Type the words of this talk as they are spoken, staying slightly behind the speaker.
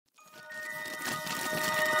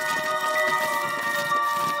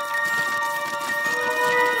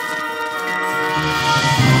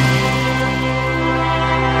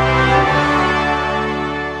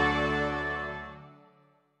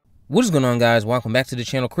What is going on, guys? Welcome back to the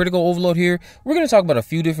channel. Critical Overload here. We're going to talk about a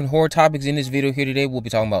few different horror topics in this video here today. We'll be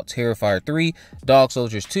talking about Terrifier 3, Dog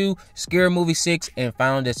Soldiers 2, Scary Movie 6, and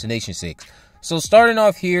Final Destination 6. So starting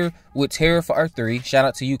off here with Terrifier 3, shout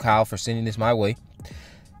out to you, Kyle, for sending this my way.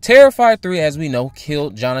 Terrifier 3, as we know,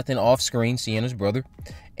 killed Jonathan off screen, Sienna's brother,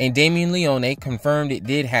 and Damien Leone confirmed it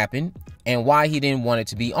did happen and why he didn't want it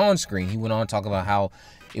to be on screen. He went on to talk about how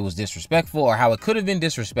it was disrespectful, or how it could have been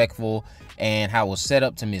disrespectful, and how it was set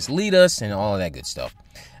up to mislead us and all of that good stuff.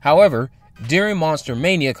 However, during Monster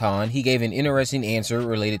Mania Con, he gave an interesting answer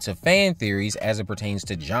related to fan theories as it pertains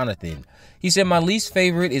to Jonathan. He said, "My least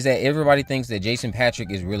favorite is that everybody thinks that Jason Patrick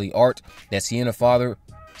is really Art, that Sienna's father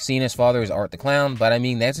is Art the Clown, but I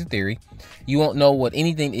mean, that's a theory. You won't know what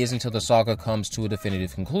anything is until the saga comes to a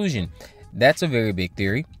definitive conclusion. That's a very big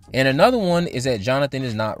theory. And another one is that Jonathan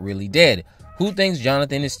is not really dead. Who thinks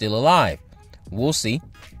Jonathan is still alive? We'll see."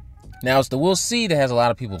 Now, it's the we'll see that has a lot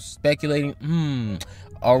of people speculating.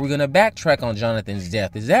 Are we going to backtrack on Jonathan's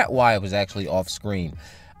death? Is that why it was actually off screen?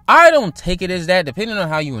 I don't take it as that. Depending on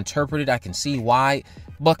how you interpret it, I can see why.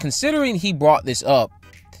 But considering he brought this up,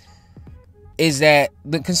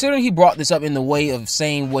 considering he brought this up in the way of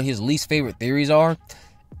saying what his least favorite theories are,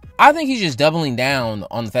 I think he's just doubling down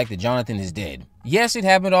on the fact that Jonathan is dead. Yes, it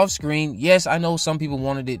happened off screen. Yes, I know some people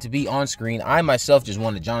wanted it to be on screen. I myself just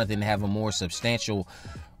wanted Jonathan to have a more substantial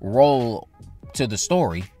role to the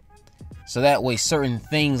story. So that way certain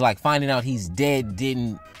things like finding out he's dead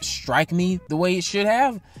didn't strike me the way it should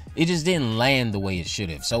have. It just didn't land the way it should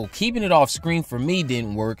have. So keeping it off screen for me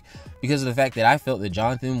didn't work because of the fact that I felt that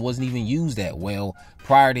Jonathan wasn't even used that well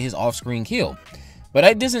prior to his off-screen kill. But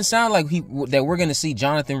it doesn't sound like that we're going to see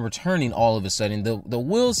Jonathan returning all of a sudden. The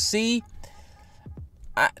we'll see,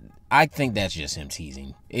 I think that's just him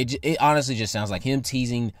teasing. It honestly just sounds like him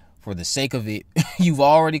teasing for the sake of it. You've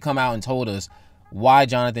already come out and told us why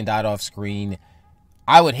Jonathan died off screen.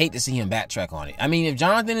 I would hate to see him backtrack on it. I mean, if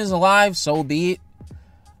Jonathan is alive, so be it.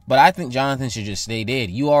 But I think Jonathan should just stay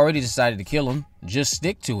dead. You already decided to kill him. Just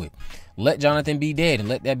stick to it. Let Jonathan be dead and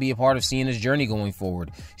let that be a part of Sienna's journey going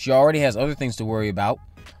forward. She already has other things to worry about.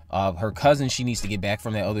 Her cousin she needs to get back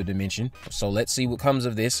from that other dimension. So let's see what comes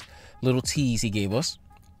of this little tease he gave us.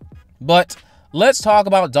 But let's talk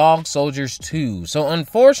about Dog Soldiers 2. So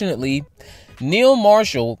unfortunately, Neil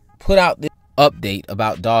Marshall put out this update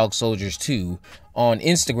about Dog Soldiers 2 on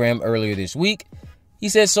Instagram earlier this week. He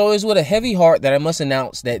says, "So it's with a heavy heart that I must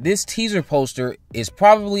announce that this teaser poster is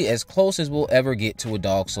probably as close as we'll ever get to a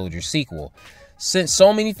Dog Soldiers sequel. Since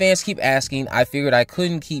so many fans keep asking, I figured I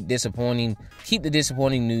couldn't keep the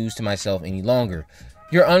disappointing news to myself any longer.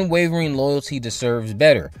 Your unwavering loyalty deserves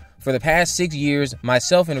better. For the past 6 years,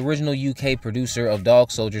 myself and original UK producer of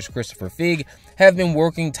Dog Soldiers, Christopher Figg, have been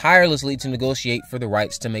working tirelessly to negotiate for the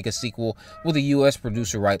rights to make a sequel with the US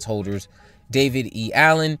producer rights holders, David E.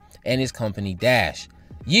 Allen and his company Dash.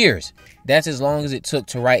 Years. That's as long as it took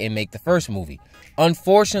to write and make the first movie.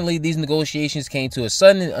 Unfortunately, these negotiations came to a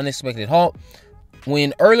sudden and unexpected halt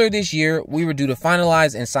when earlier this year we were due to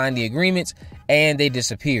finalize and sign the agreements, and they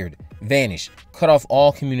disappeared, vanished, cut off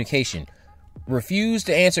all communication, refused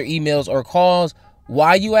to answer emails or calls.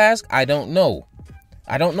 Why, you ask? I don't know.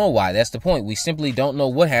 I don't know why. That's the point. We simply don't know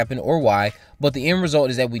what happened or why, but the end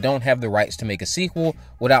result is that we don't have the rights to make a sequel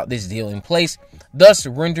without this deal in place, thus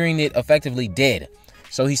rendering it effectively dead."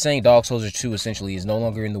 So he's saying Dog Soldiers 2 essentially is no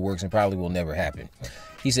longer in the works and probably will never happen.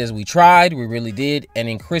 He says, "We tried, we really did, and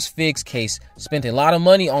in Chris Figg's case, spent a lot of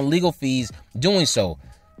money on legal fees doing so.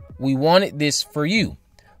 We wanted this for you,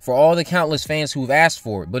 for all the countless fans who've asked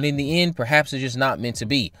for it, but in the end, perhaps it's just not meant to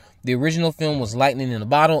be. The original film was lightning in a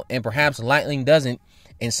bottle, and perhaps lightning doesn't,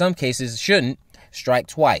 in some cases shouldn't, strike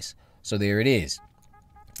twice. So there it is."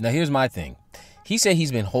 Now here's my thing. He said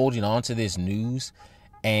he's been holding on to this news,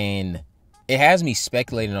 and it has me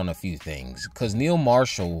speculating on a few things. Because Neil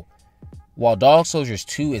Marshall, while Dog Soldiers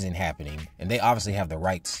 2 isn't happening, and they obviously have the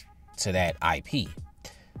rights to that IP,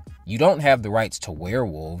 you don't have the rights to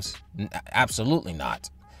werewolves. Absolutely not.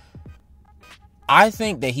 I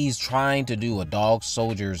think that he's trying to do a Dog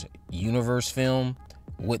Soldiers universe film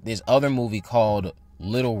with this other movie called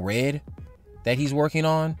Little Red that he's working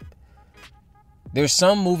on. There's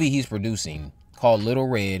some movie he's producing called Little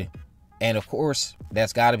Red, and of course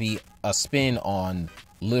that's got to be a spin on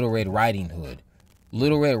Little Red Riding Hood.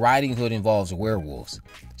 Little Red Riding Hood involves werewolves.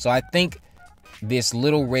 So I think this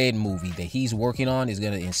Little Red movie that he's working on is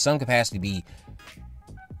going to in some capacity be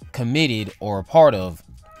committed or a part of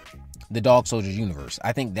the Dog Soldiers universe.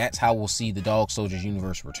 I think that's how we'll see the Dog Soldiers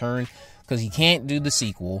universe return, because he can't do the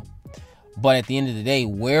sequel. But at the end of the day,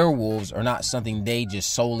 werewolves are not something they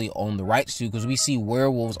just solely own the rights to, because we see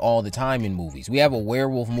werewolves all the time in movies. We have a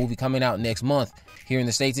werewolf movie coming out next month here in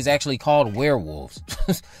the States. It's actually called Werewolves.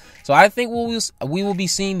 So I think we will be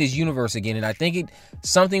seeing this universe again, and I think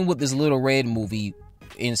something with this Little Red movie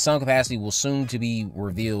in some capacity will soon to be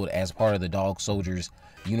revealed as part of the Dog Soldiers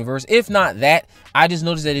universe. If not that, I just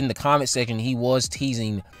noticed that in the comment section he was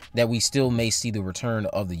teasing that we still may see the return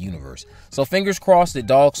of the universe. So fingers crossed that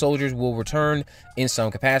Dog Soldiers will return in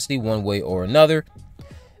some capacity, one way or another.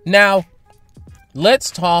 Now,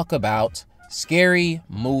 let's talk about Scary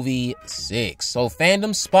Movie 6. So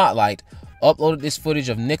Fandom Spotlight uploaded this footage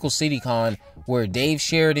of Nickel City Con where Dave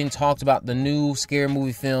Sheridan talked about the new Scary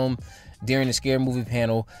Movie film during the Scary Movie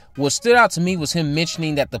panel. What stood out to me was him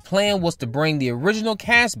mentioning that the plan was to bring the original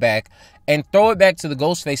cast back and throw it back to the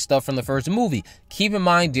Ghostface stuff from the first movie. Keep in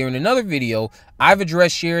mind, during another video, I've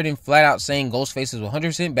addressed Sheridan flat out saying Ghostface is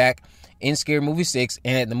 100% back in Scary Movie 6,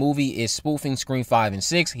 and that the movie is spoofing Scream 5 and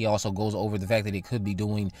 6. He also goes over the fact that it could be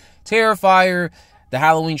doing Terrifier, the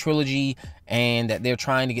Halloween trilogy, and that they're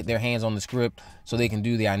trying to get their hands on the script so they can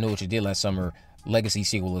do the I Know What You Did Last Summer legacy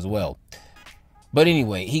sequel as well. But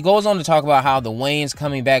anyway, he goes on to talk about how the Wayans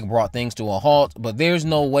coming back brought things to a halt, but there's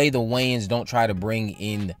no way the Wayans don't try to bring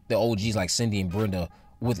in the OGs like Cindy and Brenda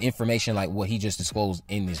with information like what he just disclosed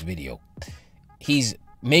in this video. He's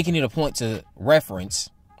making it a point to reference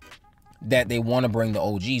that they want to bring the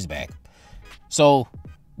OGs back. So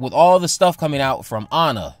with all the stuff coming out from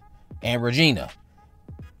Anna and Regina,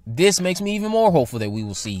 this makes me even more hopeful that we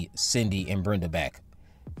will see Cindy and Brenda back,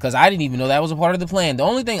 because I didn't even know that was a part of the plan. The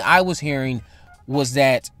only thing I was hearing was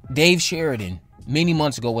that Dave Sheridan many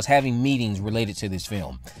months ago was having meetings related to this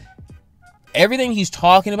film. Everything he's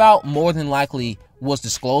talking about more than likely was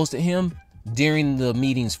disclosed to him during the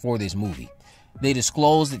meetings for this movie. They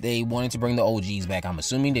disclosed that they wanted to bring the OGs back, I'm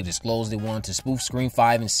assuming. They disclosed they wanted to spoof Scream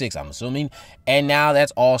 5 and 6, I'm assuming. And now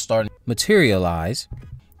that's all starting to materialize.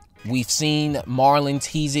 We've seen Marlon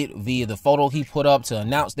tease it via the photo he put up to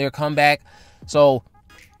announce their comeback. So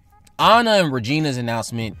Anna and Regina's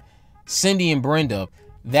announcement, Cindy and Brenda,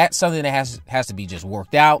 that's something that has to be just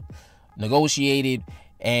worked out, negotiated,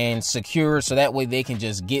 and secured, so that way they can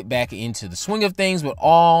just get back into the swing of things with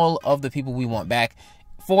all of the people we want back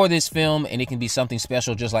for this film, and it can be something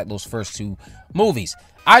special just like those first two movies.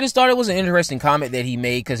 I just thought it was an interesting comment that he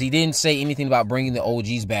made, because he didn't say anything about bringing the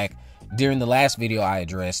OGs back during the last video I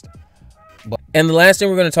addressed. And the last thing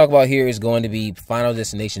we're going to talk about here is going to be Final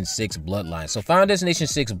Destination 6 Bloodlines. So Final Destination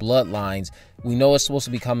 6 Bloodlines, we know it's supposed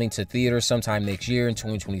to be coming to theaters sometime next year in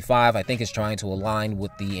 2025. I think it's trying to align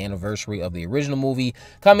with the anniversary of the original movie,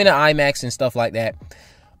 coming to IMAX and stuff like that.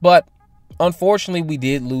 But unfortunately, we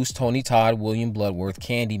did lose Tony Todd, William Bloodworth,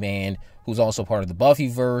 Candyman, who's also part of the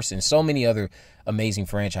Buffyverse, and so many other amazing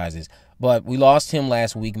franchises. But we lost him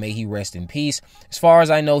last week. May he rest in peace. As far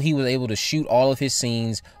as I know, he was able to shoot all of his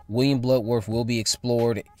scenes. William Bloodworth will be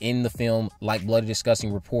explored in the film. Like Bloody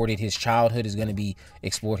Disgusting reported, his childhood is going to be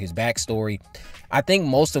explored, his backstory. I think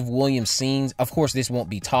most of William's scenes, of course, this won't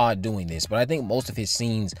be Todd doing this, but I think most of his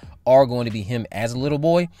scenes are going to be him as a little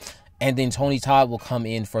boy. And then Tony Todd will come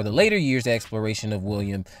in for the later years exploration of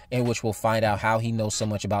William, in which we'll find out how he knows so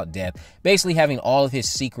much about death, basically having all of his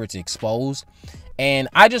secrets exposed. And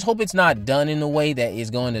I just hope it's not done in a way that is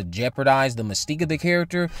going to jeopardize the mystique of the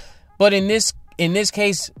character. But in this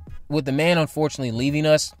case, with the man unfortunately leaving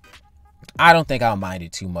us, I don't think I'll mind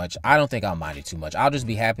it too much. I'll just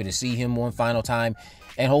be happy to see him one final time,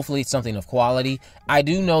 and hopefully it's something of quality. I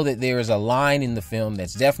do know that there is a line in the film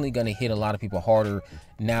that's definitely going to hit a lot of people harder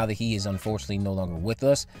now that he is unfortunately no longer with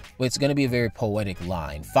us. But it's going to be a very poetic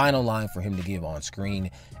line, final line for him to give on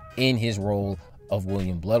screen in his role of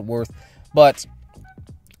William Bloodworth. But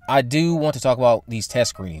I do want to talk about these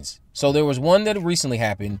test screenings. So there was one that recently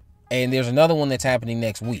happened, and there's another one that's happening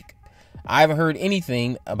next week. I haven't heard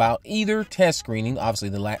anything about either test screening, obviously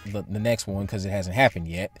the next one, because it hasn't happened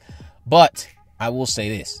yet. But I will say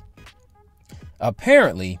this.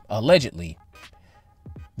 Apparently, allegedly,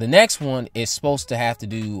 the next one is supposed to have to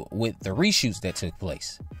do with the reshoots that took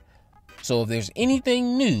place. So if there's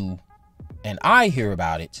anything new and I hear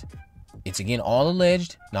about it, it's again all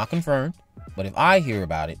alleged, not confirmed. But if I hear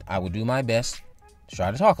about it, I will do my best to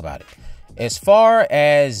try to talk about it. As far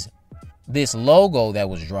as this logo that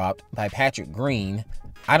was dropped by Patrick Green,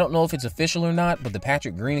 I don't know if it's official or not, but the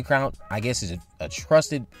Patrick Green account, I guess, is a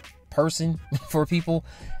trusted person for people.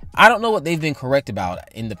 I don't know what they've been correct about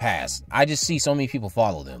in the past. I just see so many people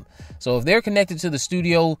follow them. So if they're connected to the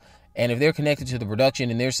studio And if they're connected to the production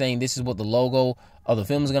and they're saying this is what the logo of the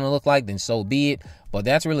film is going to look like, then so be it. But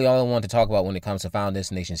that's really all I wanted to talk about when it comes to Final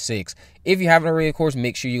Destination 6. If you haven't already, of course,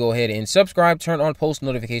 make sure you go ahead and subscribe, turn on post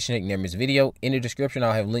notification so you never miss a video. In the description,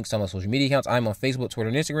 I'll have links to my social media accounts. I'm on Facebook, Twitter,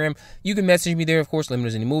 and Instagram. You can message me there, of course. Let me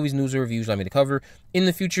know any movies, news, or reviews you'd like me to cover in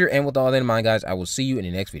the future. And with all that in mind, guys, I will see you in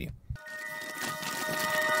the next video.